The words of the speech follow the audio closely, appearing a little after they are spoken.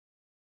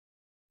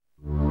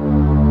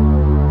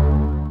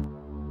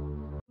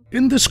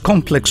In this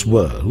complex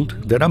world,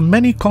 there are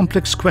many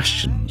complex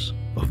questions.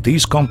 Of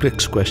these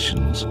complex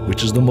questions,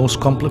 which is the most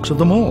complex of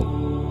them all?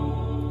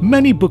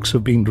 Many books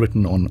have been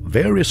written on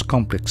various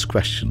complex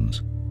questions,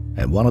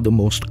 and one of the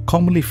most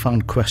commonly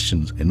found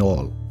questions in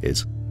all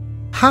is,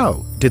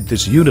 how did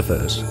this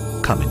universe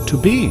come into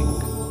being?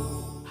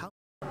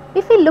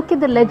 If we look at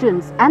the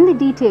legends and the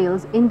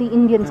details in the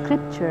Indian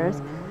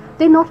scriptures,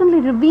 they not only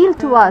reveal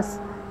to us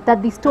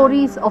that the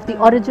stories of the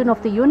origin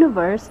of the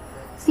universe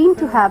seem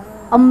to have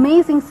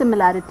amazing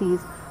similarities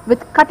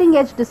with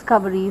cutting-edge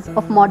discoveries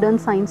of modern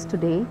science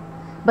today,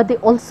 but they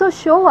also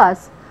show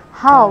us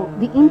how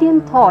the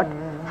Indian thought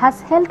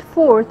has held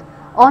forth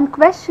on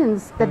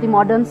questions that the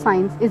modern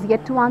science is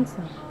yet to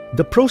answer.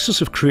 The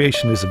process of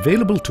creation is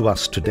available to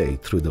us today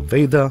through the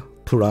Veda,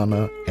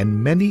 Purana,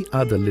 and many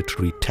other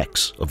literary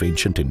texts of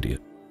ancient India.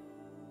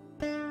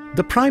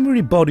 The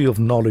primary body of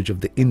knowledge of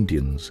the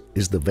Indians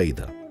is the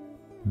Veda.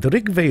 The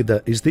Rig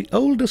Veda is the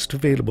oldest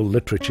available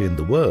literature in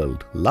the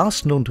world,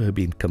 last known to have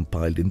been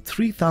compiled in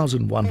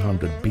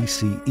 3100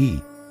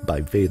 BCE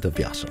by Veda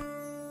Vyasa.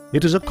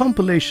 It is a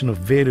compilation of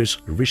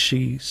various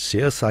Rishi,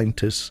 seer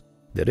scientists,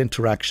 their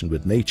interaction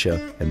with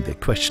nature and their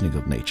questioning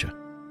of nature.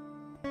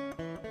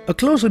 A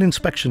closer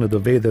inspection of the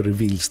Veda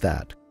reveals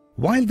that,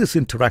 while this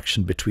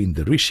interaction between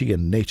the Rishi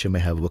and nature may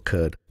have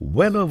occurred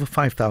well over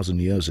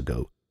 5,000 years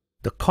ago,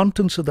 the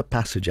contents of the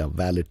passage are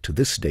valid to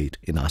this date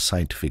in our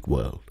scientific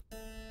world.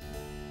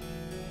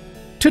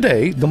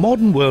 Today, the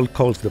modern world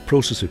calls the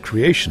process of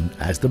creation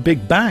as the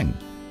Big Bang.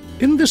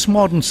 In this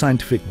modern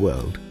scientific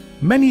world,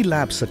 many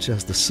labs such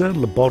as the CERN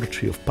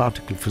Laboratory of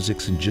Particle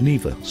Physics in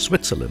Geneva,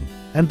 Switzerland,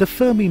 and the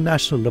Fermi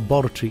National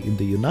Laboratory in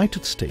the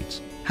United States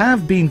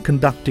have been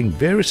conducting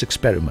various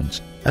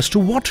experiments as to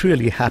what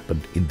really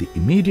happened in the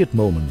immediate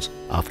moments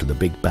after the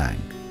Big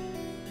Bang.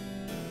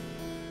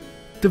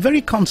 The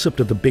very concept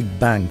of the Big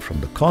Bang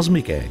from the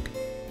cosmic egg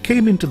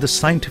came into the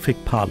scientific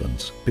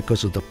parlance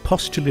because of the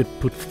postulate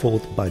put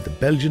forth by the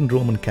Belgian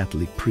Roman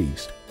Catholic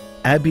priest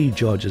Abbé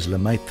Georges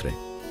Lemaitre,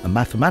 a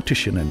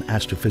mathematician and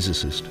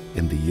astrophysicist,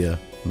 in the year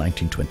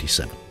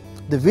 1927.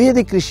 The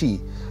Vedic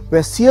Rishi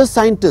were seer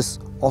scientists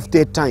of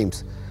their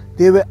times.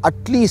 There were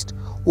at least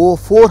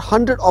over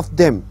 400 of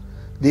them.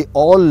 They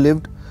all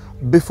lived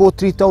before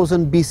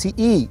 3000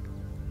 BCE.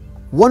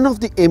 One of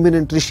the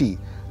eminent Rishi,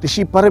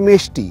 Rishi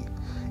Parameshti,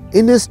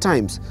 in his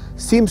times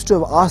seems to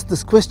have asked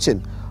this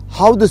question,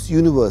 how this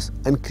universe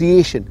and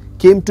creation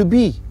came to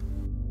be.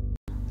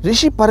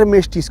 Rishi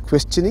Parameshti's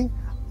questioning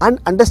and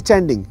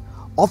understanding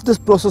of this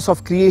process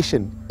of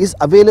creation is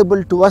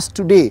available to us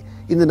today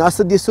in the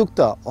Nasadya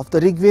Sukta of the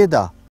Rig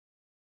Veda.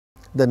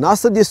 The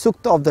Nasadya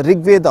Sukta of the Rig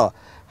Veda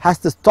has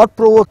this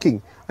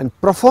thought-provoking and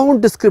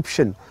profound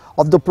description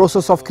of the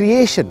process of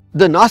creation.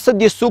 The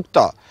Nasadya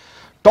Sukta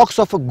talks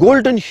of a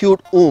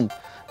golden-hued womb,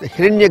 the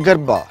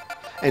Hiranyagarbha,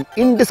 an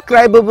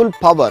indescribable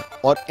power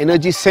or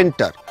energy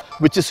center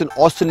which is in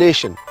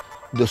oscillation.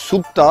 The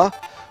Sukta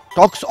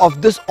talks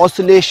of this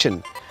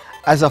oscillation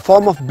as a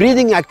form of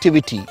breathing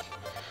activity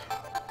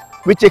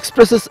which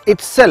expresses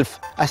itself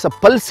as a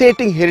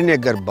pulsating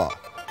Hiranyagarbha.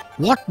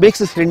 What makes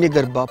this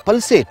Hiranyagarbha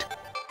pulsate?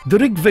 The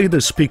Rig Veda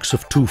speaks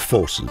of two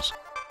forces,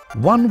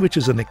 one which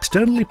is an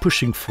externally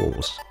pushing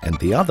force and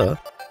the other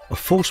a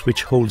force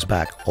which holds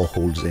back or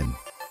holds in.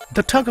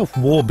 The tug of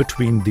war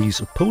between these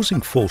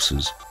opposing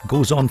forces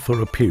goes on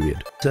for a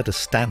period at a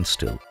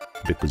standstill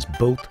because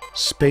both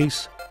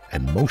space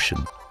and motion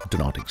do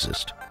not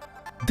exist.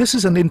 This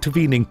is an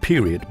intervening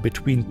period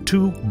between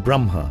two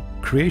Brahma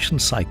creation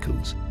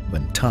cycles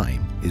when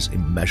time is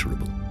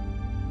immeasurable.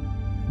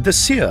 The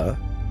seer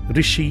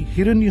Rishi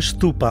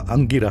Hiranyastupa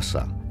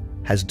Angirasa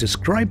has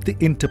described the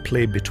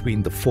interplay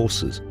between the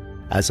forces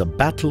as a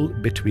battle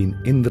between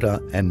Indra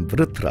and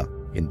Vritra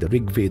in the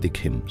Rig Vedic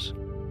hymns.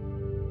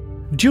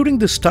 During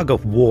this tug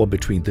of war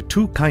between the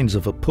two kinds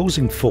of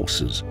opposing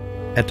forces,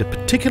 at a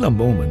particular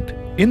moment,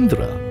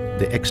 Indra,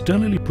 the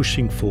externally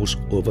pushing force,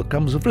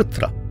 overcomes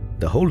Vritra,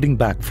 the holding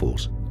back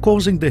force,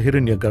 causing the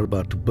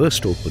Hiranyagarbha to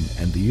burst open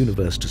and the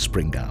universe to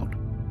spring out.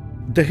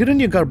 The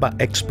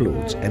Hiranyagarbha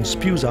explodes and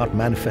spews out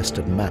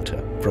manifested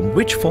matter, from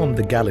which form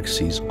the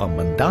galaxies or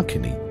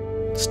Mandakini,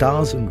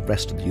 stars and the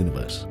rest of the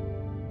universe.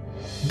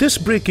 This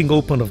breaking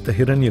open of the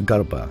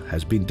Hiranyagarbha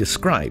has been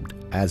described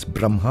as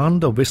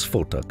Brahmanda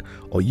Visfotak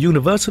or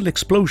universal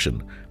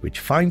explosion,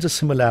 which finds a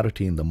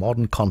similarity in the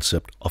modern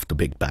concept of the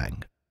Big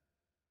Bang.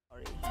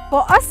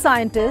 For us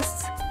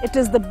scientists, it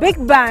is the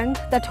Big Bang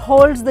that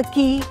holds the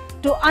key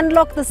to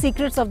unlock the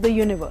secrets of the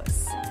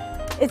universe.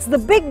 It's the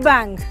Big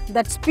Bang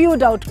that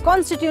spewed out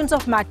constituents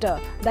of matter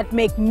that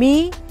make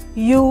me,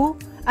 you,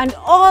 and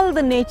all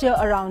the nature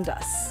around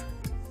us.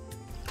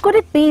 Could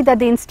it be that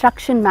the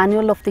instruction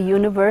manual of the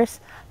universe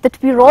that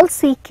we're all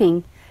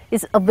seeking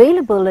is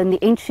available in the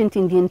ancient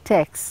Indian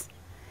texts?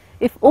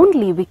 If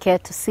only we care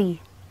to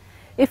see,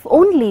 if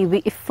only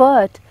we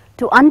effort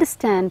to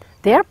understand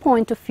their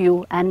point of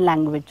view and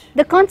language.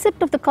 The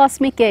concept of the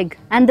cosmic egg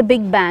and the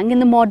Big Bang in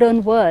the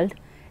modern world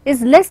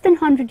is less than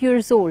 100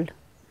 years old.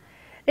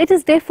 It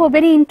is therefore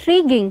very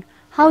intriguing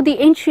how the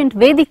ancient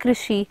Vedic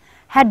Rishi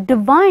had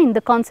divined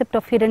the concept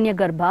of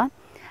Hiranyagarbha,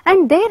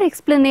 and their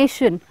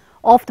explanation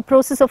of the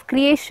process of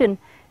creation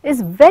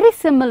is very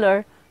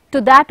similar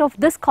to that of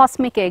this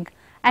cosmic egg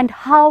and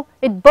how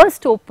it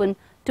burst open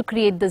to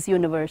create this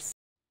universe.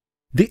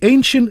 The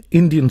ancient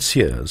Indian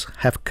seers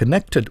have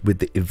connected with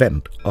the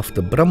event of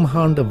the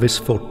Brahmanda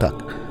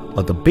Visfotak,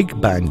 or the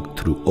Big Bang,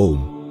 through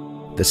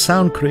Om, the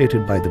sound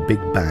created by the Big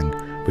Bang,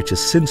 which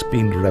has since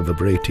been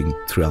reverberating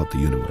throughout the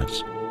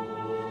universe.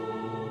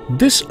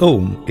 This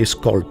Om is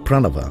called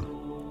Pranava,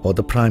 or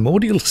the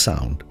primordial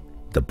sound,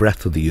 the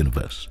breath of the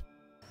universe.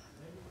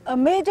 A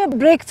major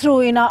breakthrough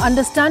in our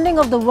understanding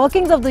of the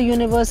workings of the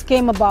universe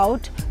came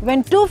about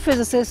when two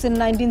physicists in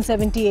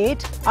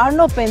 1978,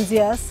 Arno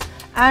Penzias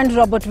and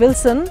Robert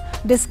Wilson,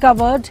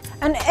 discovered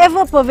an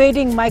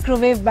ever-pervading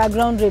microwave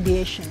background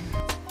radiation.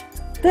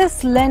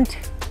 This lent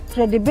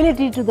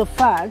credibility to the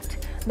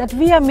fact that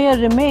we are mere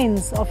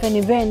remains of an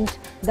event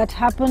that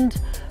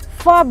happened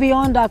far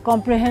beyond our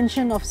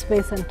comprehension of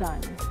space and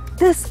time.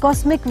 This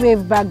cosmic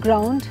wave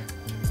background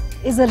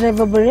is a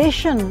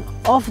reverberation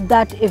of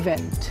that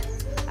event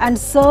and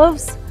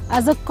serves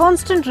as a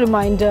constant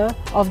reminder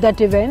of that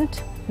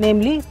event,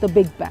 namely the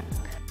Big Bang.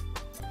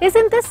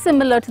 Isn't this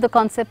similar to the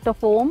concept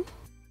of Om?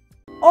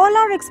 All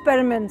our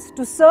experiments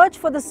to search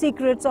for the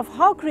secrets of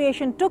how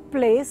creation took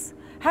place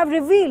have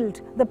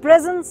revealed the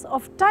presence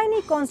of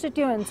tiny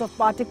constituents of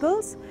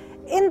particles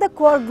in the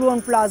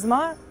quark-gluon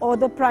plasma, or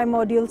the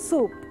primordial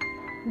soup.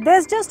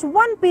 There's just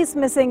one piece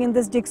missing in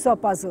this jigsaw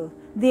puzzle,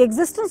 the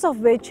existence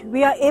of which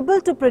we are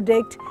able to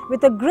predict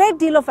with a great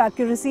deal of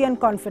accuracy and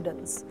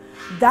confidence.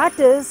 That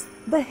is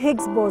the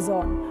Higgs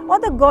boson, or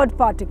the God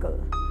particle.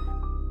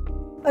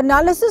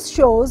 Analysis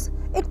shows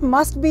it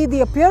must be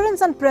the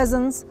appearance and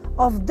presence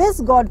of this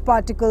God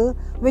particle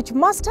which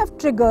must have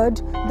triggered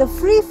the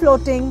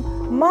free-floating,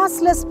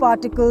 massless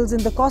particles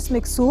in the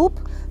cosmic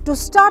soup to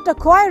start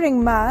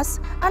acquiring mass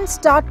and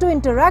start to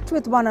interact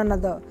with one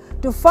another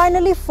to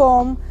finally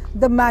form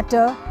the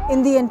matter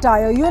in the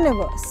entire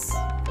universe.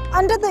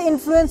 Under the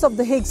influence of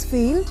the Higgs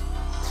field,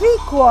 three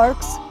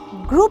quarks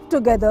group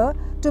together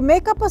to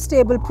make up a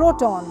stable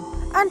proton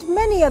and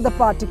many other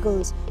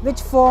particles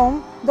which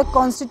form the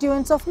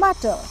constituents of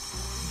matter.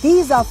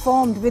 These are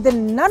formed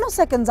within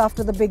nanoseconds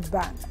after the Big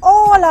Bang.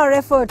 All our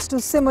efforts to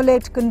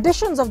simulate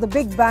conditions of the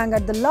Big Bang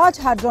at the Large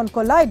Hadron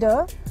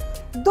Collider,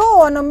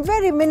 though on a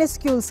very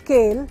minuscule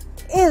scale,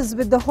 is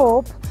with the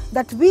hope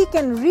that we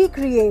can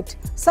recreate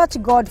such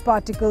God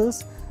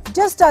particles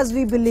just as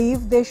we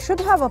believe they should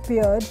have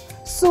appeared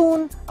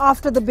soon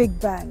after the Big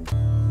Bang.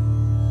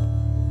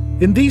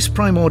 In these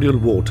primordial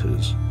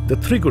waters, the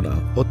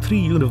Triguna, or three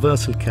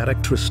universal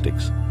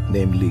characteristics,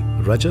 namely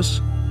Rajas,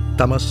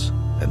 Tamas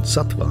and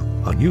Sattva,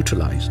 are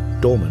neutralized,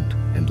 dormant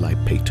and lie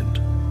patent.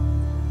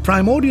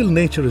 Primordial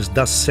nature is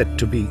thus said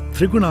to be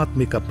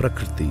Trigunatmika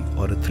Prakrithi,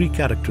 or a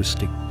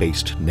three-characteristic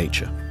based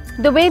nature.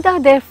 The Veda,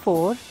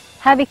 therefore,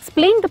 have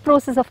explained the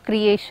process of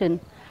creation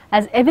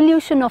as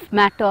evolution of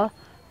matter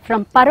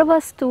from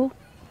Paravastu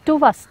to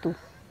Vastu,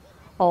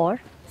 or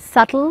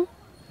subtle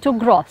to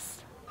gross.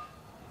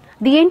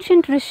 The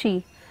ancient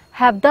Rishi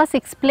have thus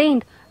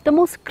explained the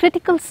most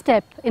critical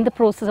step in the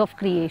process of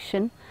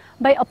creation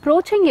by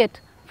approaching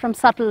it from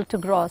subtle to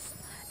gross,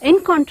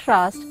 in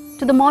contrast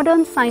to the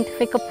modern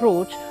scientific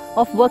approach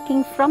of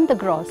working from the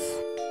gross.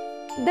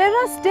 There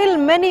are still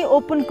many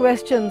open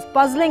questions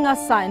puzzling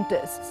us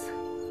scientists.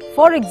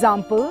 For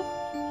example,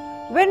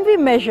 when we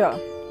measure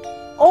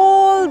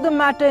all the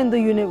matter in the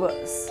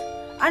universe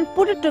and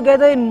put it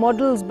together in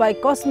models by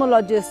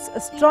cosmologists,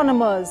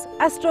 astronomers,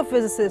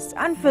 astrophysicists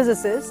and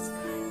physicists,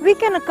 we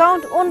can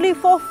account only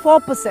for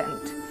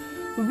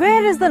 4%.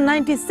 Where is the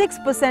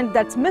 96%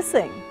 that's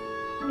missing?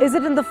 Is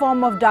it in the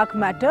form of dark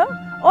matter,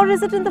 or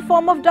is it in the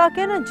form of dark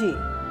energy?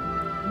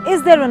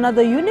 Is there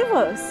another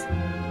universe,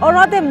 or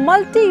are there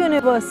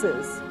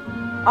multi-universes?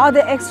 Are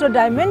there extra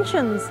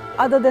dimensions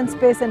other than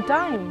space and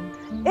time?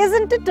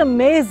 Isn't it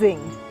amazing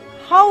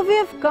how we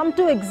have come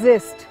to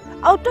exist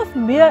out of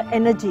mere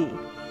energy,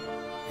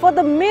 for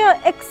the mere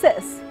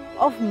excess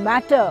of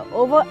matter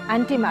over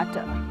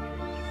antimatter?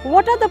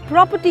 What are the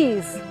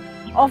properties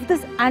of this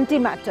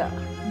antimatter?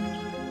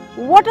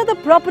 What are the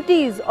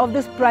properties of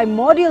this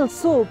primordial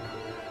soup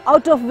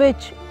out of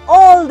which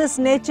all this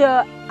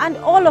nature and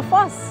all of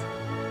us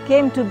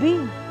came to be?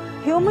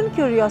 Human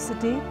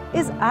curiosity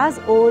is as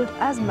old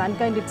as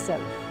mankind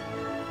itself,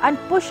 and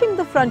pushing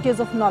the frontiers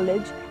of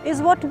knowledge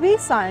is what we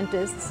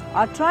scientists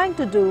are trying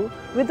to do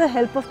with the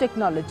help of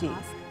technology.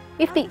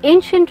 If the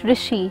ancient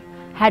Rishi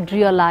had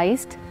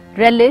realized,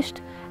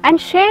 relished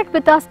and shared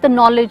with us the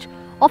knowledge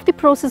of the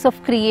process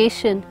of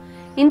creation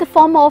in the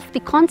form of the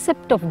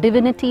concept of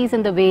divinities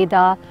in the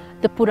Veda,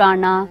 the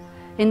Purana,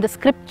 in the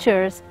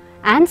scriptures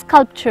and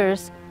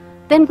sculptures,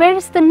 then where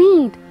is the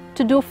need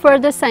to do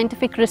further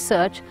scientific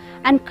research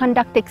and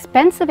conduct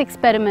expensive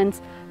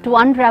experiments to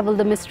unravel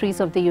the mysteries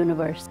of the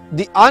universe?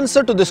 The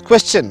answer to this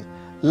question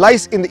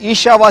lies in the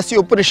Ishavasya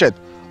Upanishad,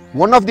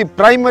 one of the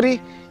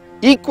primary,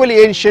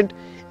 equally ancient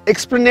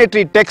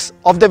explanatory texts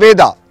of the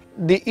Veda.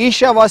 The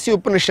Ishavasya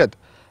Upanishad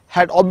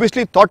had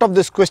obviously thought of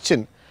this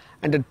question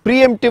and had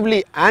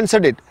preemptively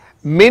answered it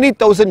many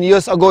thousand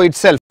years ago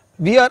itself.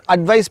 We are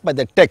advised by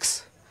the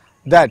text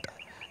that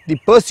the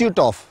pursuit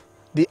of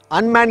the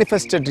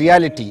unmanifested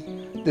reality,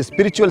 the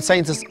spiritual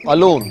sciences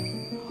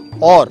alone,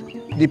 or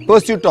the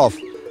pursuit of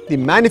the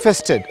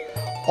manifested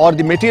or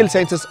the material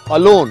sciences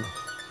alone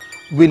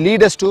will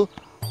lead us to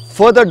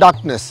further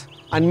darkness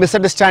and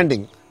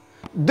misunderstanding.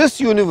 This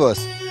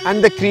universe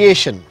and the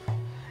creation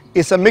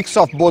is a mix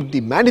of both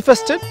the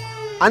manifested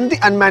and the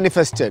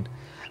unmanifested,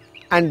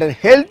 and a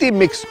healthy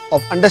mix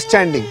of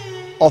understanding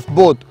of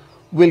both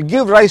will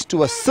give rise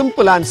to a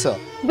simple answer.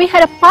 We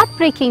had a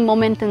path-breaking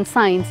moment in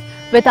science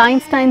with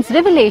Einstein's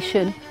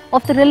revelation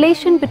of the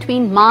relation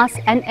between mass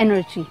and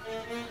energy,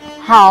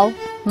 how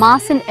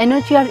mass and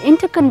energy are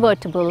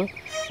interconvertible,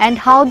 and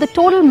how the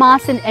total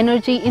mass and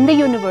energy in the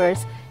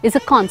universe is a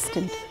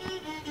constant.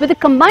 With a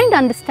combined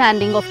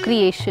understanding of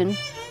creation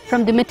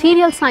from the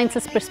material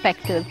sciences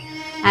perspective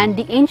and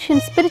the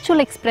ancient spiritual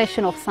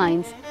expression of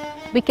science,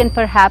 we can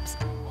perhaps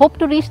hope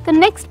to reach the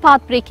next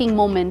path-breaking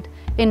moment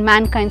in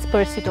mankind's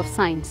pursuit of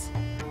science,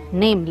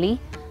 namely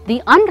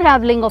the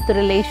unraveling of the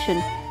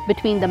relation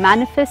between the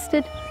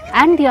manifested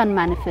and the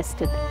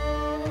unmanifested,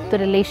 the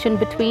relation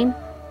between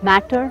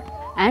matter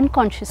and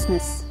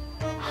consciousness,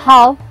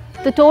 how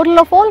the total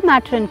of all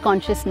matter and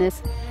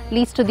consciousness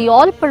leads to the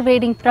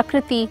all-pervading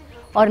Prakrithi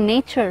or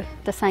nature,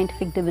 the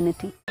scientific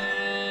divinity.